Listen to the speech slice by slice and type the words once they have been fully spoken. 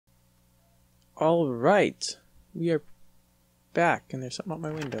Alright, we are back, and there's something out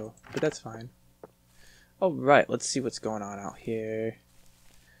my window, but that's fine. Alright, let's see what's going on out here.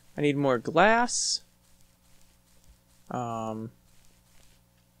 I need more glass.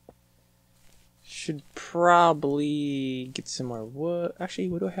 Should probably get some more wood. Actually,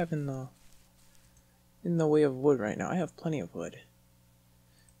 what do I have in the way of wood right now? I have plenty of wood.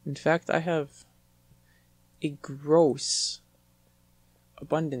 In fact, I have a gross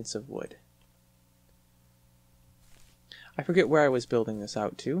abundance of wood. I forget where I was building this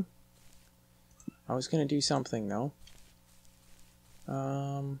out to. I was gonna do something though.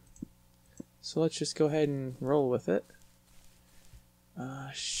 So let's just go ahead and roll with it.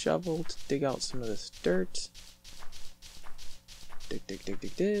 Shovel to dig out some of this dirt. Dig, dig, dig,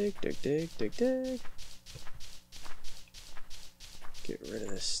 dig, dig, dig, dig, dig, dig. Get rid of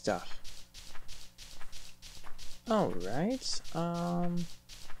this stuff. Alright,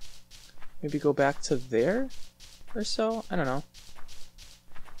 maybe go back to there or so? I don't know.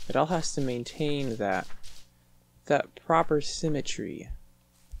 It all has to maintain that proper symmetry.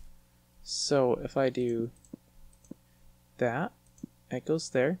 So if I do that, it goes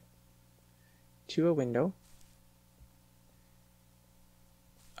there to a window.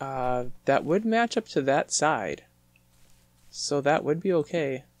 That would match up to that side. So that would be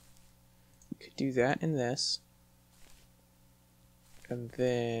okay. Could do that in this. And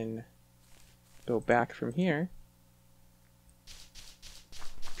then go back from here.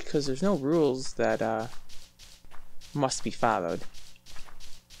 Because there's no rules that must be followed.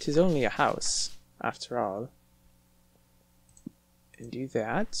 'Tis only a house, after all. And do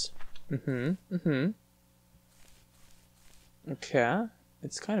that. Okay.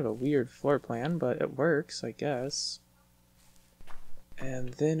 It's kind of a weird floor plan, but it works, I guess. And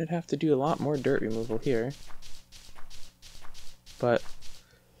then it'd have to do a lot more dirt removal here. But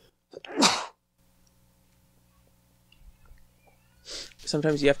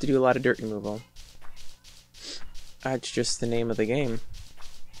sometimes you have to do a lot of dirt removal. That's just the name of the game.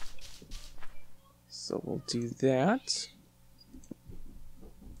 So we'll do that.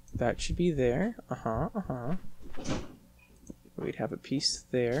 That should be there. We'd have a piece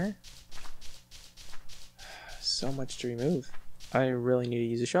there. So much to remove. I really need to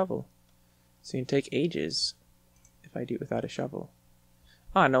use a shovel. It's gonna take ages if I do it without a shovel.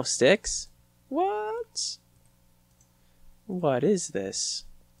 Ah, no sticks? What? What is this?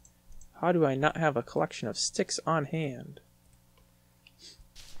 How do I not have a collection of sticks on hand?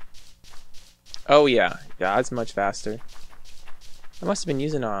 Oh yeah, that's much faster. I must have been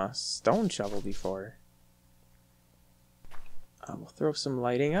using a stone shovel before. We'll throw some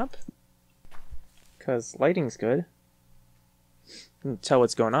lighting up, because lighting's good. You can tell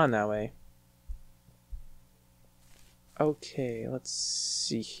what's going on that way. Okay, let's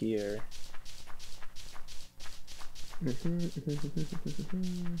see here.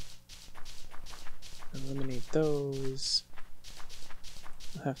 Eliminate those.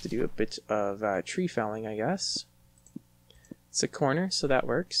 I'll have to do a bit of tree felling, I guess. It's a corner, so that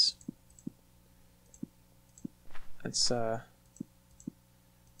works. Let's a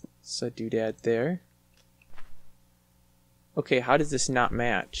doodad there. Okay, how does this not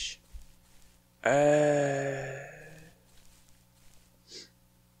match?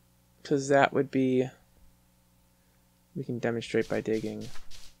 Because that would be... We can demonstrate by digging.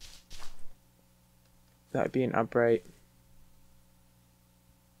 That would be an upright.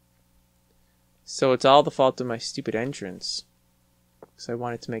 So it's all the fault of my stupid entrance. Because I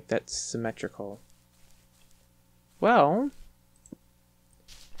wanted to make that symmetrical. Well,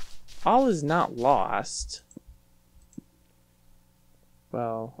 all is not lost.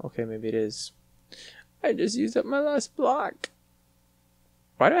 Well, okay, maybe it is. I just used up my last block.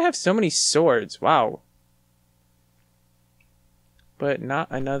 Why do I have so many swords? Wow. But not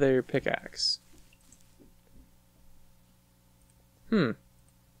another pickaxe.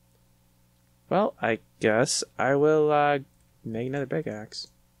 Well, I guess I will make another pickaxe.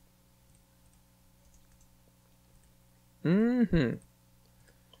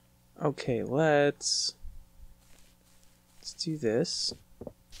 Okay, let's do this.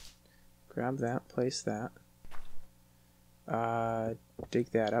 Grab that, place that.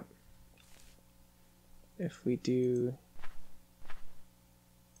 Dig that up. If we do,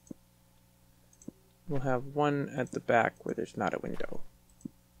 we'll have one at the back where there's not a window.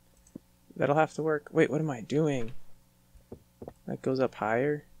 That'll have to work. Wait, what am I doing? That goes up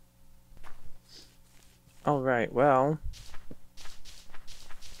higher. Alright, well,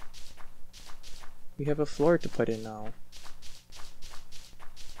 we have a floor to put in now.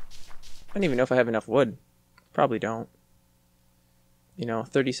 I don't even know if I have enough wood. Probably don't. you know,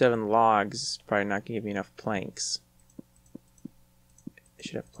 37 logs is probably not going to give me enough planks. I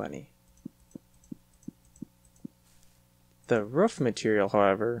should have plenty. The roof material,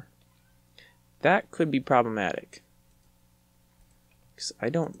 however, that could be problematic. Because I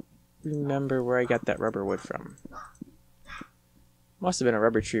don't remember where I got that rubber wood from. Must have been a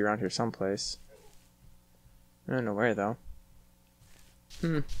rubber tree around here someplace. I don't know where, though.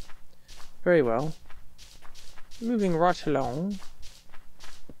 Very well. Moving right along.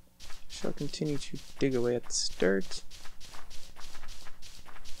 Shall continue to dig away at this dirt.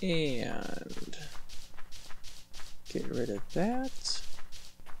 And get rid of that.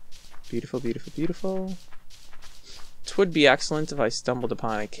 Beautiful, beautiful, beautiful. It would be excellent if I stumbled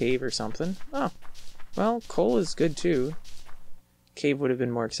upon a cave or something. Oh, well, coal is good too. Cave would have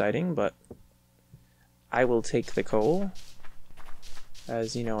been more exciting, but I will take the coal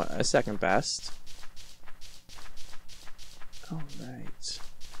as, you know, a second best. Alright.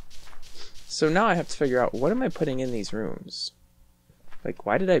 So now I have to figure out, what am I putting in these rooms? Like,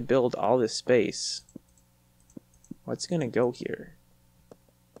 why did I build all this space? What's gonna go here?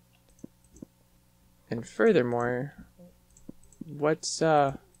 And furthermore, what's,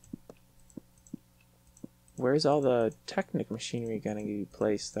 where's all the Technic machinery gonna be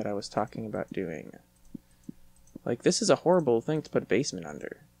placed that I was talking about doing? Like, this is a horrible thing to put a basement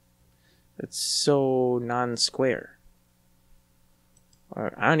under. It's so non-square.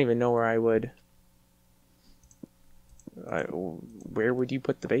 I don't even know where I would... where would you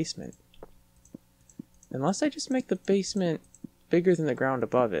put the basement? Unless I just make the basement bigger than the ground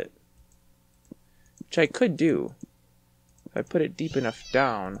above it. Which I could do. If I put it deep enough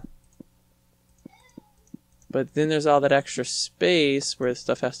down. But then there's all that extra space where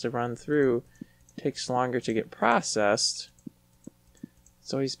stuff has to run through. It takes longer to get processed.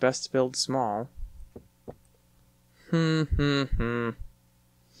 It's always best to build small.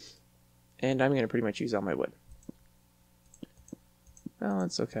 And I'm going to pretty much use all my wood. Well,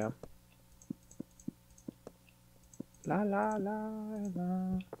 that's okay. La la la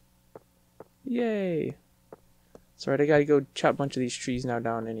la. Yay! That's right, I gotta go chop a bunch of these trees now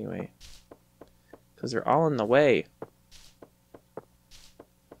down anyway. Because they're all in the way.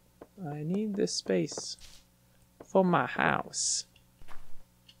 I need this space for my house.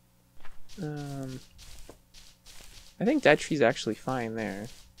 I think that tree's actually fine there.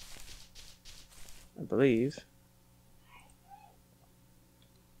 I believe.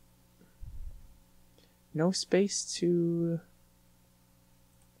 No space to...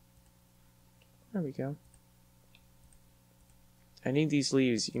 There we go. I need these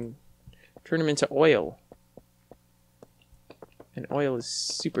leaves. You can turn them into oil. And oil is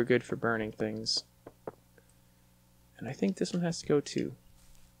super good for burning things. And I think this one has to go too.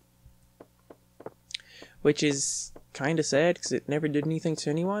 Which is kind of sad because it never did anything to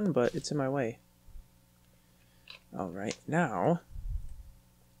anyone, but it's in my way. Alright, now...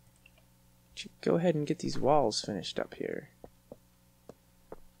 go ahead and get these walls finished up here.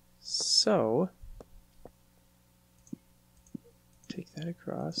 So... take that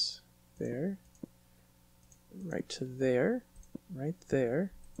across there, right to there, right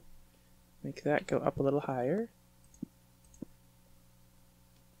there. Make that go up a little higher.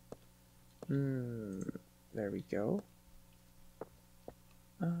 There we go.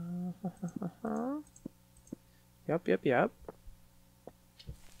 Yep.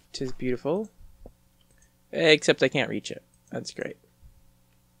 'Tis beautiful. Except I can't reach it. That's great.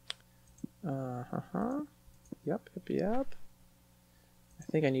 Yep. I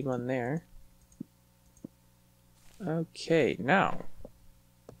think I need one there. Okay, now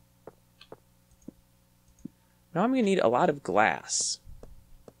I'm gonna need a lot of glass.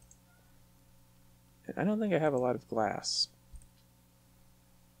 And I don't think I have a lot of glass.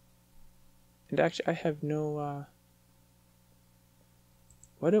 And actually, I have no,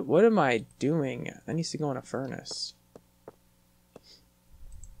 what am I doing? That needs to go in a furnace.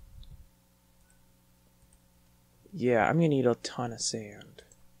 Yeah, I'm gonna need a ton of sand.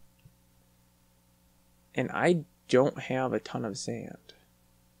 And I don't have a ton of sand.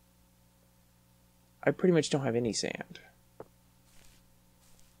 I pretty much don't have any sand.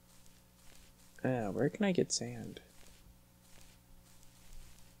 Where can I get sand?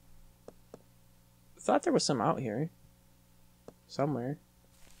 I thought there was some out here. Somewhere.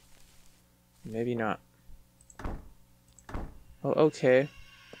 Maybe not. Oh, okay.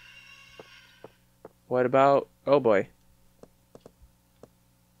 What about... oh boy.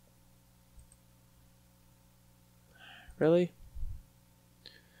 Really?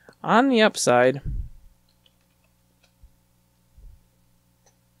 On the upside...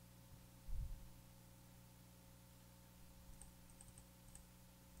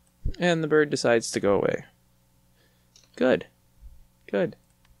 And the bird decides to go away. Good. Good.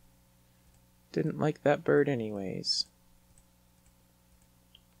 Didn't like that bird anyways.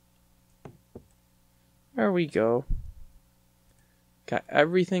 There we go. Got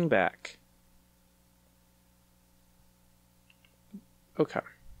everything back. Okay.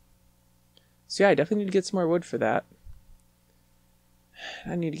 So yeah, I definitely need to get some more wood for that.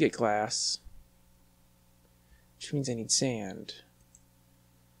 I need to get glass. Which means I need sand.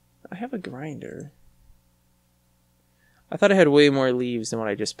 I have a grinder. I thought I had way more leaves than what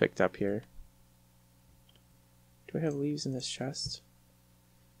I just picked up here. Do I have leaves in this chest?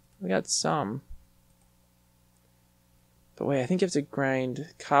 We got some. But wait, I think you have to grind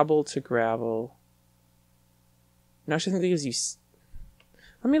cobble to gravel. No, actually, I think that gives you...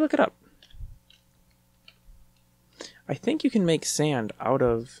 Let me look it up. I think you can make sand out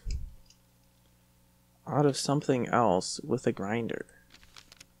of something else with a grinder.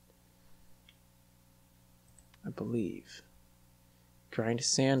 I believe. Grind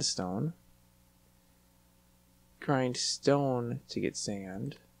sandstone. Grind stone to get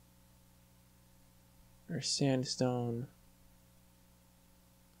sand. Or sandstone.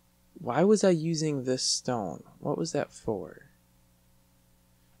 Why was I using this stone? What was that for?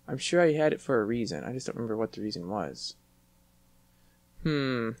 I'm sure I had it for a reason. I just don't remember what the reason was.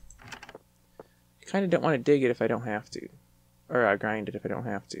 I kind of don't want to dig it if I don't have to. Or grind it if I don't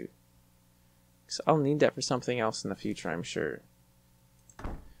have to. So I'll need that for something else in the future, I'm sure. I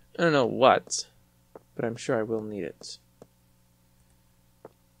don't know what, but I'm sure I will need it.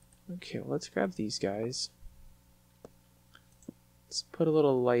 Okay, well, let's grab these guys. Let's put a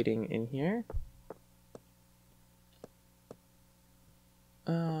little lighting in here.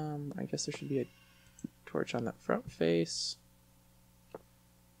 I guess there should be a torch on that front face.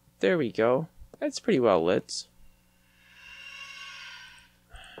 There we go. That's pretty well lit.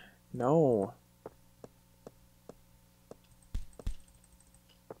 No.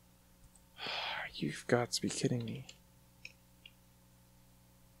 You've got to be kidding me.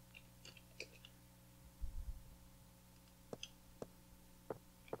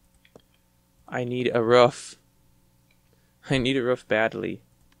 I need a roof. I need a roof badly.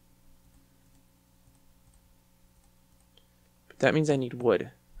 But that means I need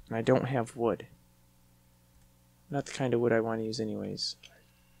wood. And I don't have wood. Not the kind of wood I want to use anyways.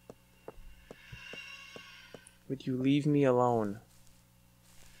 Would you leave me alone?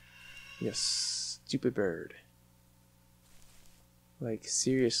 Yes, stupid bird. Like,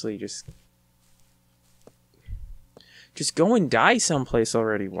 seriously, just go and die someplace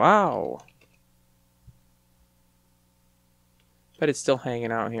already. Wow. Bet it's still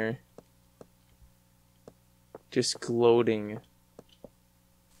hanging out here. Just gloating.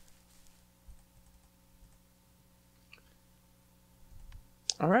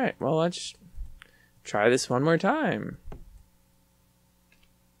 Alright, well, let's try this one more time.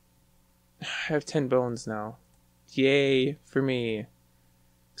 I have 10 bones now. Yay for me.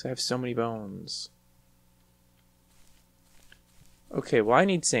 Because I have so many bones. Okay, well, I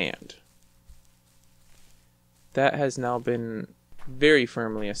need sand. That has now been very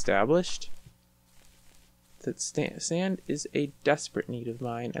firmly established. That sand is a desperate need of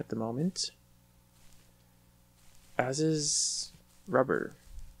mine at the moment. As is rubber.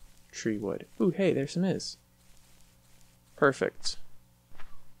 Tree wood. Ooh, hey, there some is. Perfect.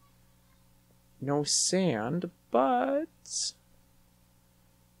 No sand, but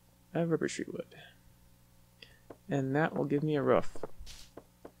I have rubber tree wood. And that will give me a roof.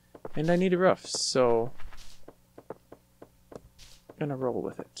 And I need a roof, so I'm gonna roll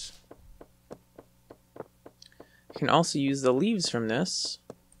with it. You can also use the leaves from this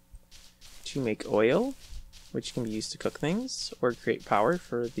to make oil, which can be used to cook things or create power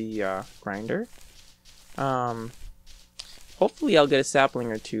for the grinder. Hopefully I'll get a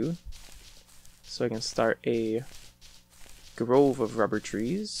sapling or two so I can start a grove of rubber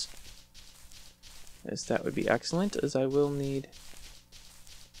trees, as that would be excellent, as I will need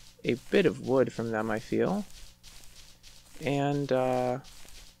a bit of wood from them, I feel. And I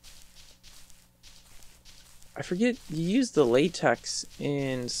forget, you use the latex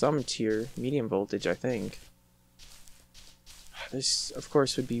in some tier, medium voltage, I think. This, of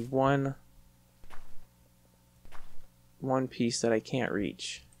course, would be one piece that I can't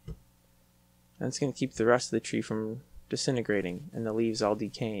reach. And it's going to keep the rest of the tree from disintegrating and the leaves all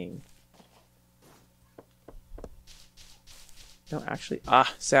decaying. No, actually,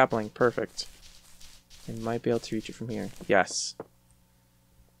 sapling, perfect. I might be able to reach it from here. Yes.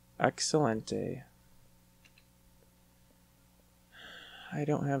 Excelente. I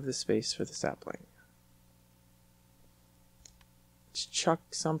don't have the space for the sapling. chuck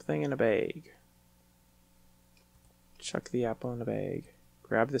something in a bag. Chuck the apple in a bag.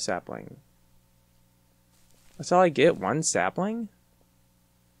 Grab the sapling. That's all I get? One sapling?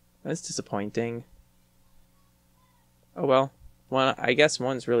 That's disappointing. Oh well. One, I guess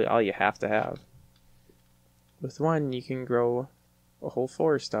one's really all you have to have. With one, you can grow a whole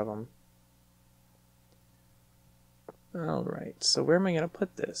forest of them. Alright, so where am I going to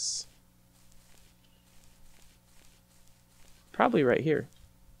put this? Probably right here.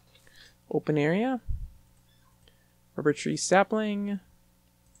 Open area. Rubber tree sapling.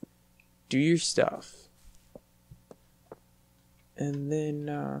 Do your stuff. And then,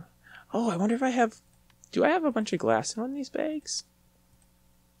 oh, I wonder if I have... Do I have a bunch of glass in one of these bags?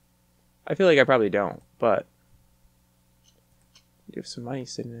 I feel like I probably don't, but... You have some money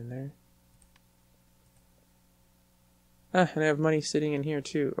sitting in there. Ah, and I have money sitting in here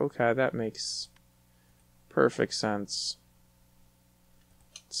too. Okay, that makes perfect sense.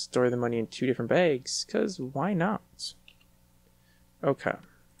 Store the money in 2 different bags, because why not? Okay.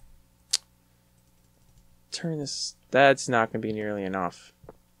 Turn this... That's not going to be nearly enough.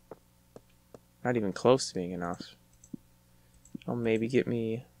 Not even close to being enough. I'll maybe get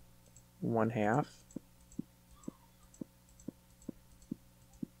me 1/2.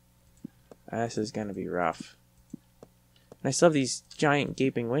 This is going to be rough. And I still have these giant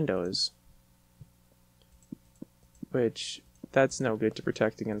gaping windows. Which, that's no good to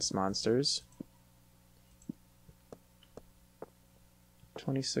protect against monsters.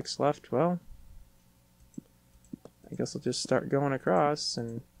 26 left, well... I guess I'll just start going across,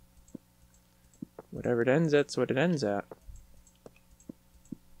 and... Whatever it ends at's what it ends at.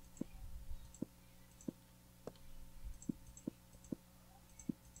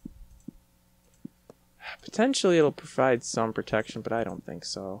 Potentially it'll provide some protection, but I don't think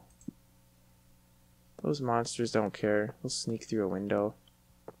so. Those monsters don't care. They'll sneak through a window.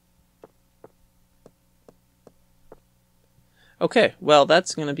 Okay, well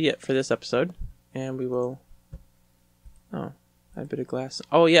that's going to be it for this episode. And we will... Oh, I had a bit of glass.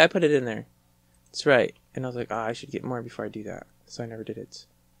 Oh yeah, I put it in there. That's right. And I was like, oh, I should get more before I do that. So I never did it.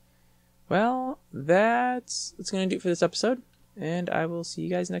 Well, that's going to do it for this episode. And I will see you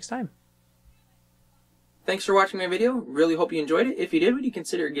guys next time. Thanks for watching my video. Really hope you enjoyed it. If you did, would you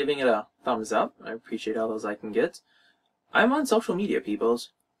consider giving it a thumbs up? I appreciate all those I can get. I'm on social media, peoples.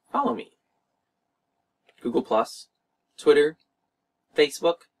 Follow me. Google+, Twitter,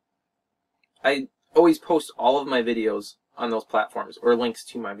 Facebook. I always post all of my videos on those platforms, or links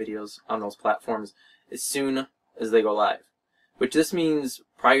to my videos on those platforms, as soon as they go live. Which this means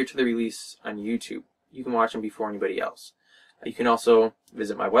prior to the release on YouTube. You can watch them before anybody else. You can also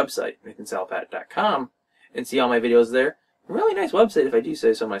visit my website, nathansalpat.com, and see all my videos there. A really nice website, if I do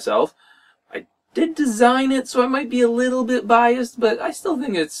say so myself. I did design it, so I might be a little bit biased, but I still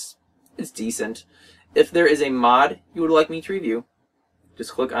think it's decent. If there is a mod you would like me to review,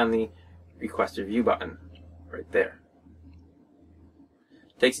 just click on the Request a Review button right there.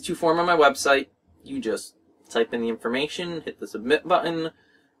 Takes you to a form on my website. You just type in the information, hit the Submit button.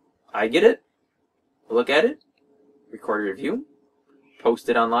 I get it, look at it, record a review, post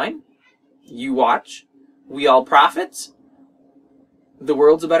it online. You watch. We all profit. The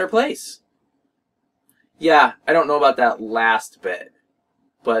world's a better place. Yeah, I don't know about that last bit,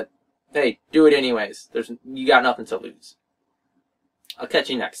 but hey, do it anyways. You got nothing to lose. I'll catch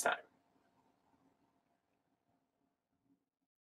you next time.